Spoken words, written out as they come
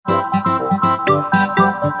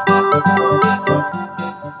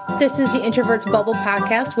This is the Introverts Bubble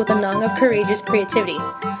podcast with a nung of courageous creativity,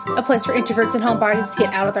 a place for introverts and homebodies to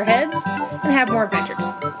get out of their heads and have more adventures,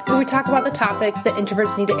 where we talk about the topics that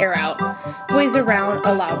introverts need to air out, ways around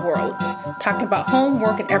a loud world, talking about home,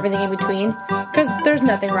 work, and everything in between, because there's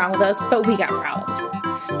nothing wrong with us, but we got problems.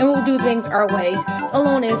 And we'll do things our way,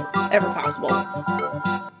 alone if ever possible.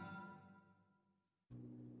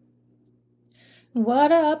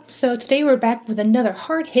 What up? So today we're back with another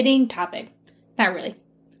hard-hitting topic. Not really.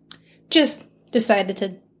 Just decided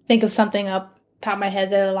to think of something up top of my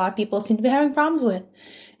head that a lot of people seem to be having problems with.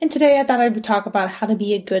 And today I thought I would talk about how to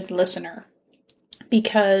be a good listener.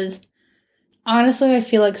 Because honestly, I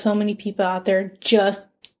feel like so many people out there just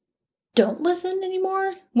don't listen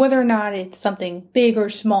anymore. Whether or not it's something big or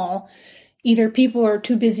small. Either people are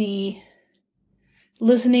too busy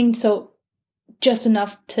listening, so just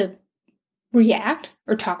enough to react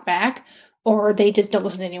or talk back, or they just don't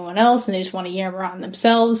listen to anyone else and they just want to yammer on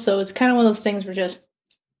themselves. So it's kind of one of those things where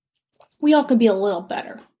we all can be a little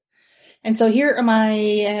better. And so here are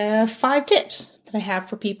my 5 tips that I have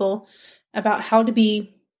for people about how to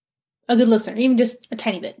be a good listener, even just a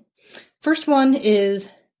tiny bit. First one is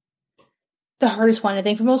the hardest one, I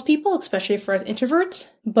think, for most people, especially for us introverts,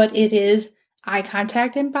 but it is eye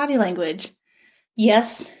contact and body language.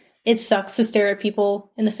 Yes, it sucks to stare at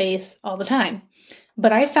people in the face all the time.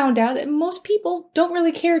 But I found out that most people don't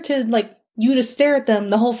really care to, you to stare at them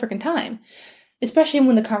the whole freaking time. Especially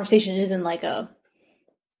when the conversation isn't like a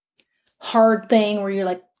hard thing where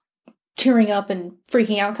you're tearing up and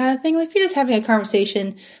freaking out kind of thing. If you're just having a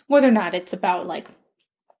conversation, whether or not it's about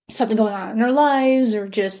something going on in our lives or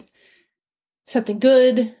just something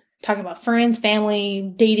good, talking about friends,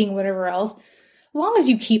 family, dating, whatever else, as long as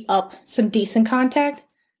you keep up some decent contact,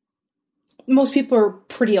 most people are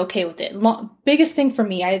pretty okay with it. Biggest thing for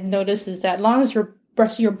me I've noticed is that as long as your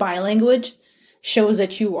rest of your body language shows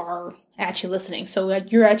that you are actually listening, so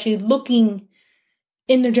that you're actually looking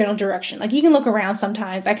in the general direction. You can look around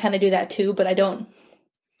sometimes. I kind of do that too, but I don't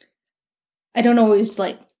always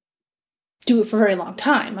do it for a very long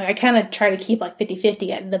time. I kind of try to keep 50-50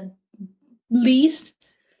 at the least.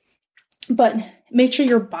 But make sure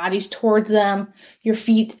your body's towards them. Your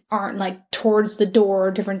feet aren't towards the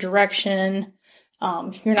door, different direction.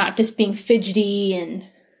 You're not just being fidgety and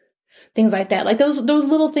things like that. Those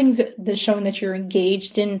little things that showing that you're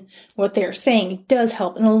engaged in what they're saying does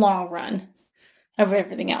help in the long run of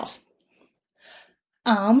everything else.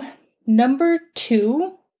 Number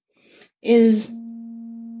 2 is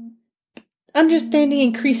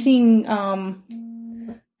increasing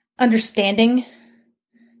understanding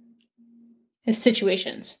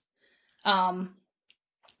situations. Kind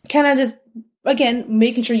of just, again,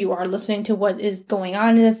 making sure you are listening to what is going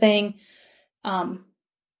on in the thing.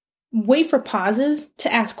 Wait for pauses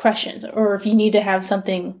to ask questions, or if you need to have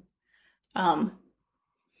something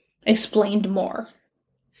explained more.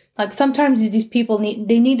 Sometimes these people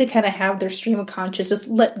need to kind of have their stream of consciousness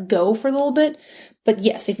let go for a little bit. But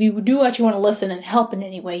yes, if you do actually want to listen and help in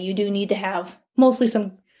any way, you do need to have mostly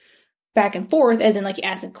some back and forth, as in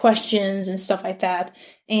asking questions and stuff like that.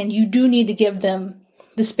 And you do need to give them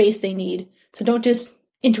the space they need. So don't just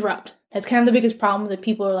interrupt. That's kind of the biggest problem, that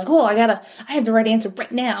people are I have the right answer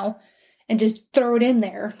right now, and just throw it in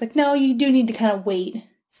there. No, you do need to kind of wait.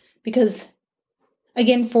 Because,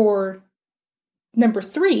 again, for number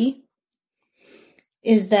 3,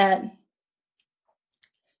 is that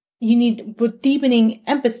with deepening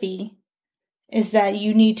empathy, is that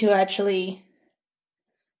you need to actually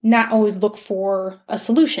not always look for a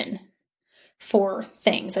solution for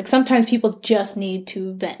things. Sometimes people just need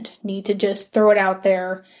to vent, need to just throw it out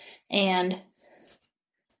there and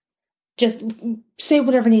just say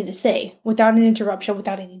whatever they need to say without an interruption,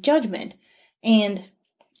 without any judgment. And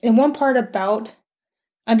one part about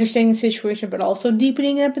understanding the situation, but also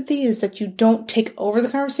deepening empathy, is that you don't take over the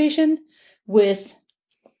conversation with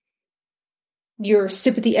your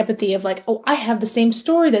sympathy, empathy of I have the same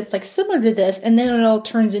story that's similar to this, and then it all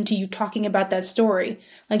turns into you talking about that story.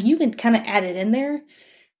 You can kind of add it in there,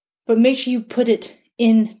 but make sure you put it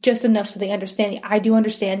in just enough so they understand. I do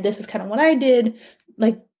understand this is kind of what I did.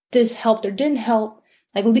 This helped or didn't help.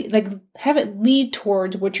 Have it lead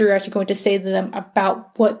towards what you're actually going to say to them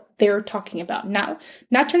about what they're talking about. Not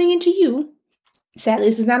turning into you. Sadly,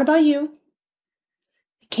 this is not about you.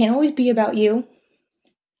 It can't always be about you.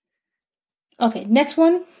 Okay, next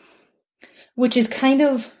one, which is kind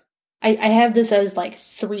of, I have this as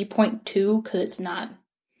 3.2 because it's not,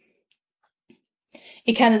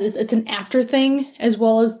 it kind of is, it's an after thing as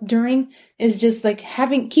well as during, is just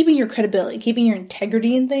keeping your credibility, keeping your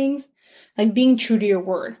integrity in things, being true to your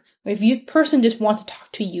word. If you person just wants to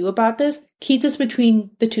talk to you about this, keep this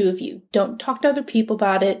between the two of you. Don't talk to other people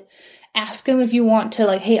about it. Ask them if you want to,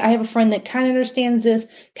 like, hey, I have a friend that kind of understands this.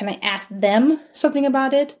 Can I ask them something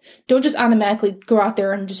about it? Don't just automatically go out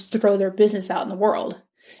there and just throw their business out in the world.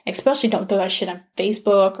 Especially don't throw that shit on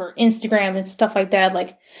Facebook or Instagram and stuff like that.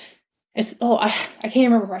 Like, I can't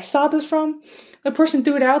remember where I saw this from. The person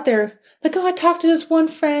threw it out there. Like, I talked to this one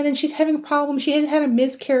friend and she's having a problem. She has had a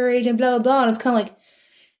miscarriage and blah, blah, blah. And it's kind of like,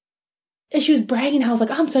 and she was bragging how I was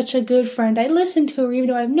like, I'm such a good friend. I listened to her even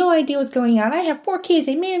though I have no idea what's going on. I have 4 kids.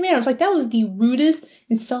 I was like, that was the rudest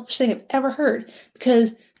and selfish thing I've ever heard.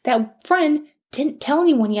 Because that friend didn't tell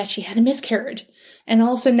anyone yet she had a miscarriage. And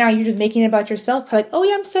all of a sudden now you're just making it about yourself. Like, oh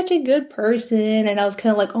yeah, I'm such a good person. And I was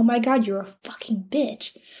kind of like, oh my God, you're a fucking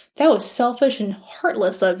bitch. That was selfish and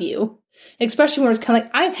heartless of you. Especially when it's kind of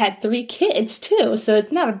like, I've had 3 kids too. So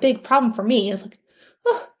it's not a big problem for me. It's like,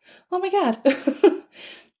 oh my God.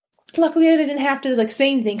 Luckily, I didn't have to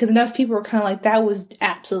say anything because enough people were kind of like, that was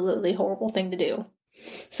absolutely horrible thing to do.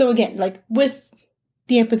 So again, with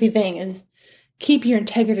the empathy thing is keep your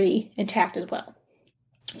integrity intact as well.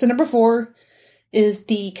 So number 4 is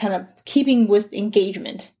the kind of keeping with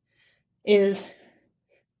engagement is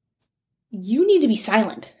you need to be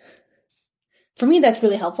silent. For me, that's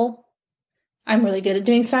really helpful. I'm really good at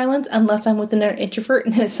doing silence unless I'm with another introvert,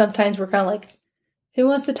 and sometimes we're kind of like, who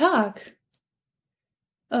wants to talk?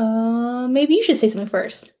 Maybe you should say something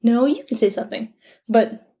first. No, you can say something.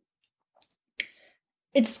 But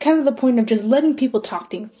it's kind of the point of just letting people talk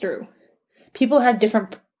things through. People have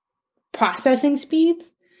different processing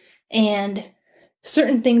speeds, and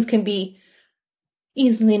certain things can be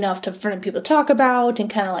easily enough for people to talk about and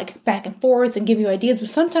kind of back and forth and give you ideas. But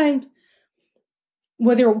sometimes,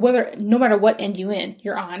 whether no matter what end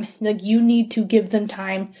you're on, you need to give them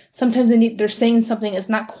time. Sometimes they're saying something that's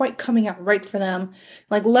not quite coming out right for them.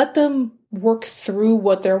 Let them work through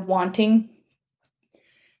what they're wanting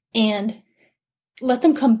and let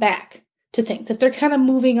them come back to things. If they're kind of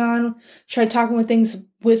moving on, try talking with things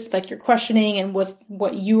with your questioning and with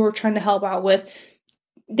what you are trying to help out with.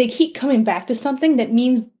 They keep coming back to something that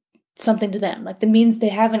means something to them. That means they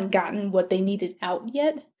haven't gotten what they needed out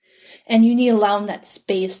yet. And you need to allow them that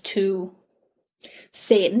space to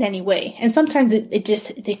say it in any way. And sometimes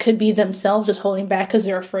it could be themselves just holding back because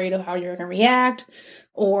they're afraid of how you're going to react,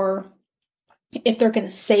 or if they're going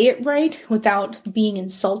to say it right without being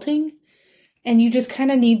insulting. And you just kind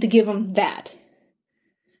of need to give them that.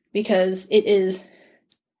 Because it is,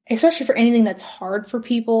 especially for anything that's hard for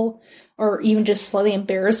people, or even just slightly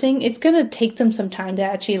embarrassing, it's going to take them some time to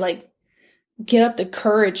actually get up the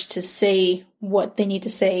courage to say what they need to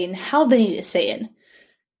say and how they need to say it.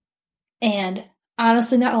 And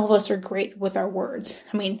honestly, not all of us are great with our words.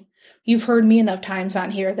 I mean, you've heard me enough times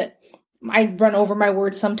on here that I run over my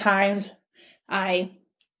words sometimes. I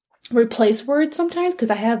replace words sometimes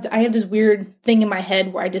because I have this weird thing in my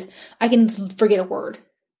head where I can forget a word.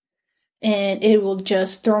 And it will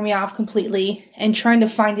just throw me off completely. And trying to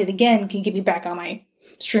find it again can get me back on my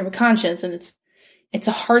stream of conscience. And it's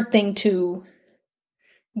a hard thing to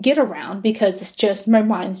get around because it's just, my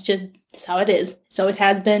mind's just how it is. It always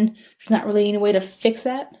has been. There's not really any way to fix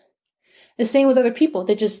that. The same with other people.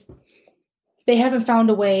 They haven't found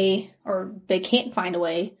a way, or they can't find a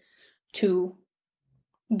way to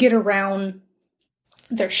get around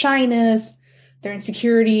their shyness, their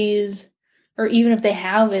insecurities, or even if they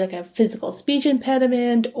have a physical speech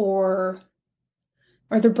impediment, or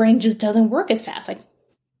their brain just doesn't work as fast.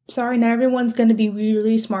 Sorry, not everyone's going to be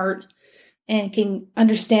really smart and can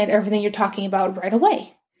understand everything you're talking about right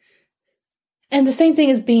away. And the same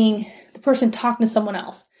thing as being the person talking to someone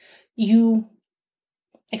else.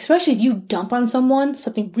 Especially if you dump on someone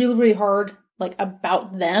something really, really hard,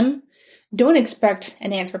 about them, don't expect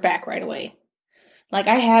an answer back right away.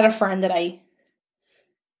 I had a friend that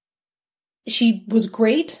she was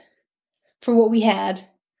great for what we had,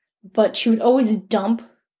 but she would always dump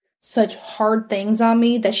such hard things on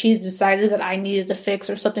me that she decided that I needed to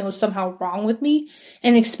fix or something was somehow wrong with me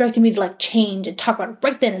and expected me to change and talk about it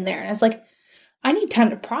right then and there. And I was I need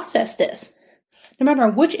time to process this. No matter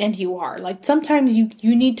on which end you are. Sometimes you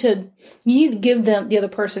need to give the other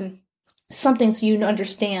person something so you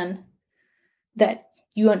understand that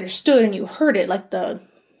you understood and you heard it. What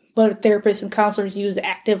therapists and counselors use,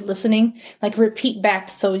 active listening. Repeat back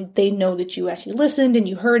so they know that you actually listened and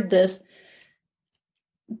you heard this.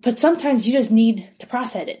 But sometimes you just need to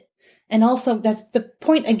process it. And also, that's the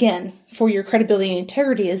point, again, for your credibility and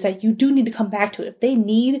integrity, is that you do need to come back to it. If they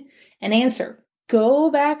need an answer, go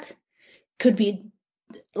back. Could be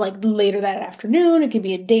later that afternoon. It could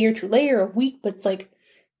be a day or two later, a week. But it's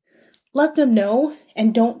let them know,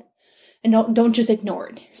 and don't And don't just ignore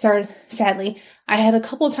it. Sorry, sadly, I had a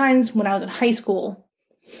couple of times when I was in high school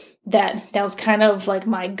that was kind of like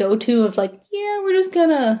my go-to of like, yeah, we're just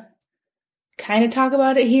gonna kind of talk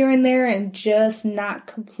about it here and there and just not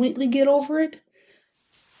completely get over it.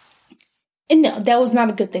 And no, that was not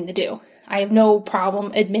a good thing to do. I have no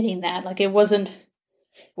problem admitting that. Like, it wasn't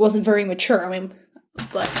very mature. I mean,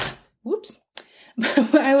 but, whoops.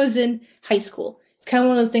 When I was in high school, it's kind of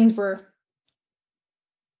one of those things where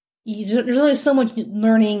there's only so much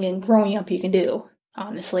learning and growing up you can do,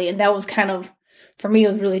 honestly. And that was kind of, for me,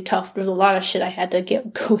 it was really tough. There's a lot of shit I had to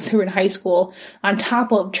go through in high school on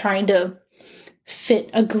top of trying to fit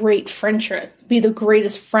a great friendship, be the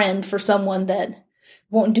greatest friend for someone that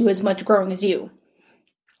won't do as much growing as you.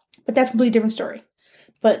 But that's a completely different story.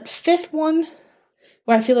 But fifth one,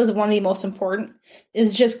 what I feel is one of the most important,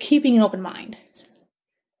 is just keeping an open mind.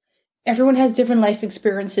 Everyone has different life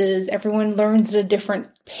experiences. Everyone learns at a different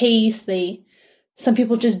pace. Some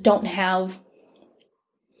people just don't have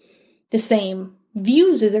the same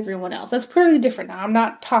views as everyone else. That's pretty different. Now, I'm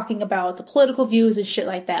not talking about the political views and shit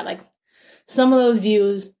like that. Like, some of those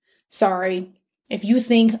views, sorry, if you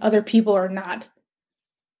think other people are not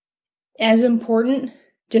as important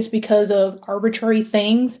just because of arbitrary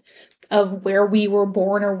things of where we were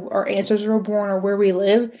born or our ancestors were born or where we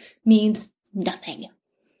live, means nothing.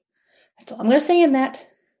 That's all I'm going to say in that.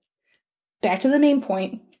 Back to the main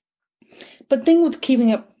point. But the thing with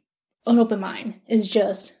keeping an open mind is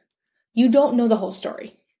just, you don't know the whole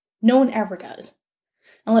story. No one ever does.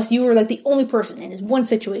 Unless you were like the only person in this one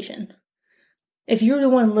situation. If you're the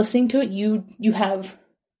one listening to it, you have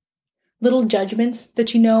little judgments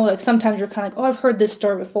that you know. Like, sometimes you're kind of like, oh, I've heard this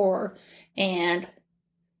story before. And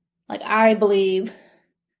like, I believe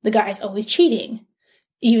the guy's always cheating.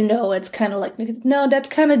 Even though it's kind of like, no, that's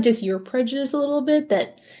kind of just your prejudice a little bit.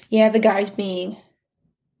 That, yeah, the guy's being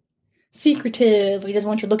secretive. He doesn't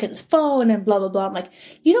want you to look at his phone and blah, blah, blah. I'm like,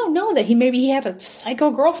 you don't know that he had a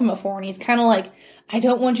psycho girlfriend before. And he's kind of like, I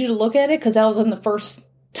don't want you to look at it because that was when the first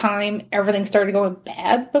time everything started going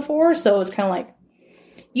bad before. So it's kind of like,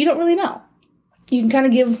 you don't really know. You can kind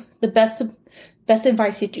of give the best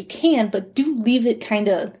advice that you can, but do leave it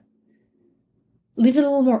a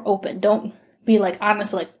little more open. Don't be like,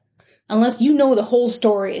 honest, like, unless you know the whole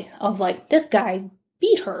story of like, this guy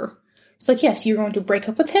beat her. It's like, yes, you're going to break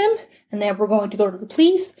up with him, and then we're going to go to the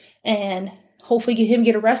police and hopefully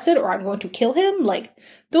get arrested, or I'm going to kill him. Like,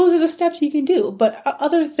 those are the steps you can do. But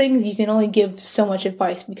other things, you can only give so much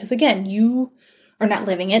advice because, again, you are not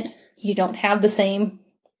living it. You don't have the same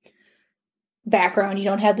background. You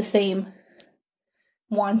don't have the same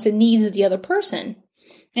wants and needs as the other person.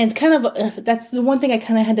 And it's kind of, that's the one thing I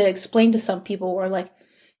kind of had to explain to some people where, like,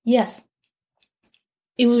 yes,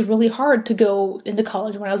 it was really hard to go into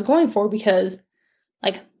college when I was going for because,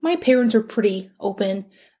 like, my parents are pretty open.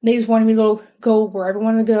 They just wanted me to go wherever I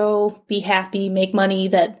wanted to go, be happy, make money,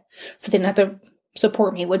 so they didn't have to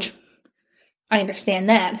support me, which I understand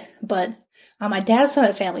that. But on my dad's side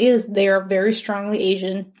of the family, they are very strongly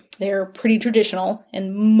Asian. They're pretty traditional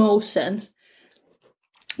in most sense.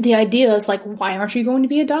 The idea is like, why aren't you going to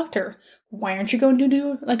be a doctor? Why aren't you going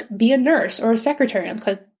to be a nurse or a secretary? And it's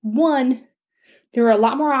like, one, there are a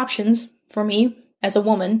lot more options for me as a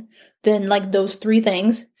woman than like those three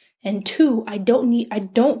things. And two, I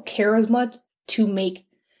don't care as much to make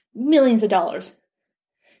millions of dollars.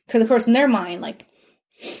 Because of course in their mind, like,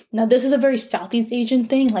 now this is a very Southeast Asian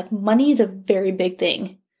thing. Like, money is a very big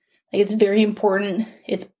thing. Like, it's very important.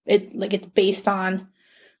 It's based on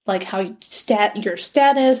like how your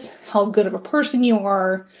status, how good of a person you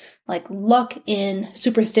are, like luck in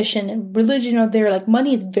superstition and religion are there. Like,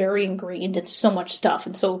 money is very ingrained in so much stuff.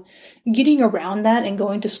 And so getting around that and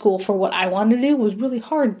going to school for what I wanted to do was really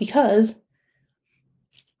hard because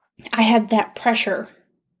I had that pressure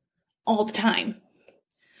all the time.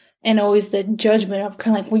 And always the judgment of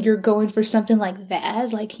kind of like, when you're going for something like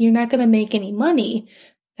that, like, you're not going to make any money.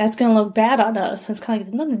 That's going to look bad on us. It's kind of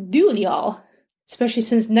like, nothing to do with y'all. Especially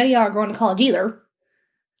since none of y'all are going to college either.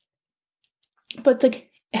 But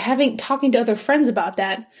like, talking to other friends about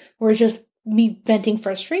that, where it's just me venting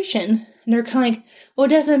frustration, and they're kind of like, well, it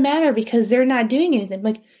doesn't matter because they're not doing anything. I'm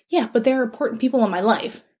like, yeah, but they're important people in my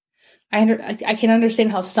life. I can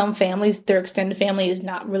understand how some families, their extended family is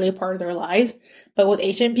not really a part of their lives. But with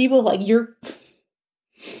Asian people, like, your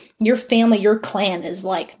family, your clan is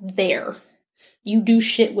like there. You do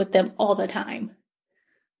shit with them all the time.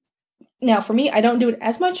 Now, for me, I don't do it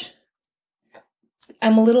as much.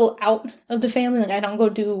 I'm a little out of the family. Like,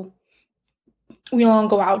 we don't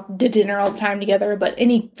go out to dinner all the time together, but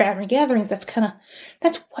any family gatherings, that's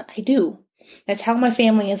what I do. That's how my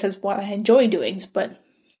family is. That's what I enjoy doing. But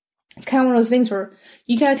it's kind of one of those things where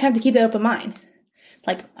you kind of have to keep that open mind.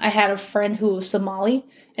 Like, I had a friend who was Somali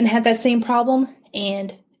and had that same problem,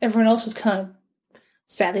 and everyone else was kind of,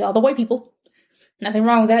 sadly, all the white people, nothing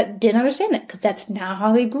wrong with that, didn't understand it, because that's not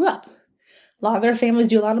how they grew up. A lot of their families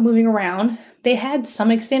do a lot of moving around. They had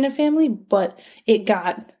some extended family, but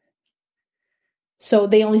so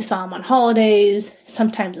they only saw them on holidays,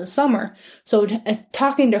 sometimes in the summer. So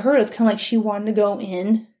talking to her, it's kind of like she wanted to go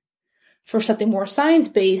in for something more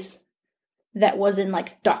science-based that wasn't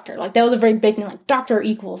like doctor. Like, that was a very big thing, like doctor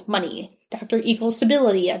equals money. Doctor equals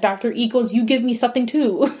stability. A doctor equals you give me something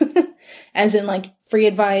too. As in like free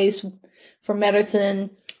advice for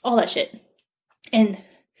medicine, all that shit. And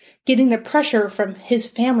getting the pressure from his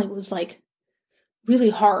family was like really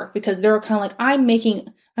hard because they were kind of like,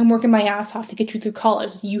 I'm working my ass off to get you through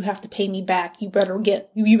college. You have to pay me back. You better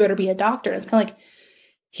be a doctor. And it's kind of like,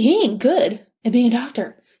 he ain't good at being a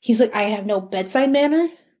doctor. He's like, I have no bedside manner.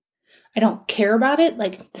 I don't care about it.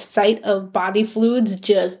 Like, the sight of body fluids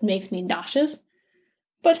just makes me nauseous.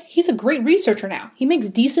 But he's a great researcher now. He makes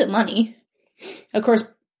decent money. Of course,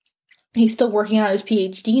 he's still working on his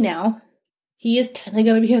PhD now. He is technically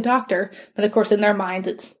going to be a doctor. But of course, in their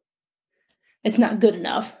minds, it's not good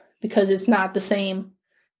enough because it's not the same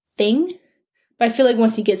thing. But I feel like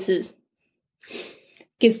once he gets the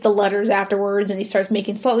letters afterwards and he starts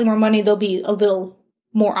making slightly more money, there'll be a little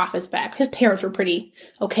more off his back. His parents were pretty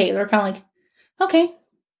okay. They're kind of like, okay,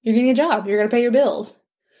 you're getting a job. You're going to pay your bills.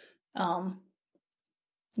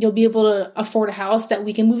 You'll be able to afford a house that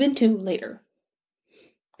we can move into later.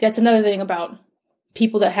 That's another thing about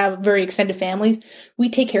people that have very extended families. We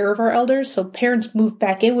take care of our elders, so parents move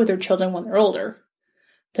back in with their children when they're older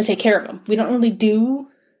to take care of them. We don't really do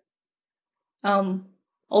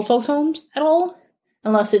old folks' homes at all,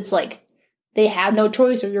 unless it's like they have no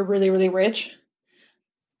choice or you're really, really rich.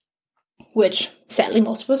 Which, sadly,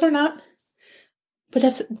 most of us are not. But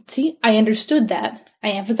I understood that.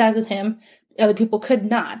 I empathized with him. Other people could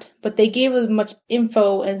not. But they gave as much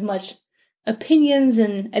info, as much opinions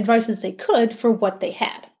and advice as they could for what they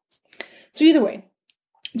had. So either way,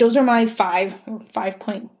 those are my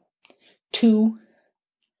 5.2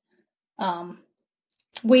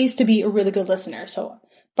 ways to be a really good listener. So,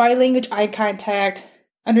 body language, eye contact,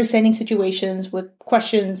 understanding situations with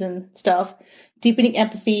questions and stuff, deepening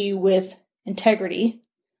empathy with integrity,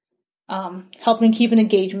 helping keep an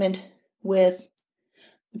engagement with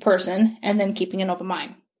the person, and then keeping an open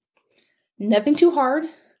mind. Nothing too hard.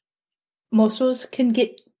 Most of us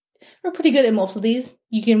we're pretty good at most of these.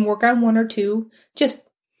 You can work on one or two, just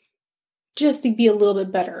to be a little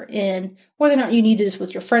bit better in whether or not you need this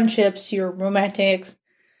with your friendships, your romantics,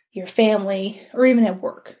 your family, or even at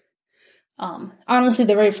work. Honestly,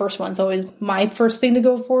 the very first one's always my first thing to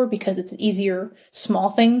go for because it's an easier, small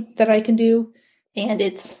thing that I can do. And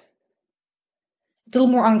it's a little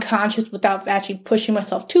more unconscious without actually pushing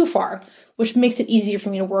myself too far, which makes it easier for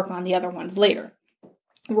me to work on the other ones later.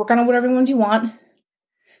 Work on whatever ones you want.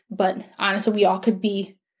 But honestly, we all could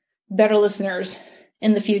be better listeners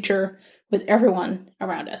in the future with everyone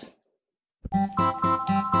around us.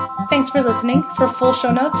 Thanks for listening. For full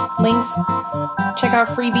show notes, links, check out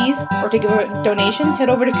freebies, or to give a donation, head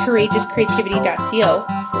over to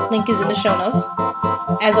courageouscreativity.co. Link is in the show notes.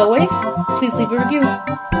 As always, please leave a review.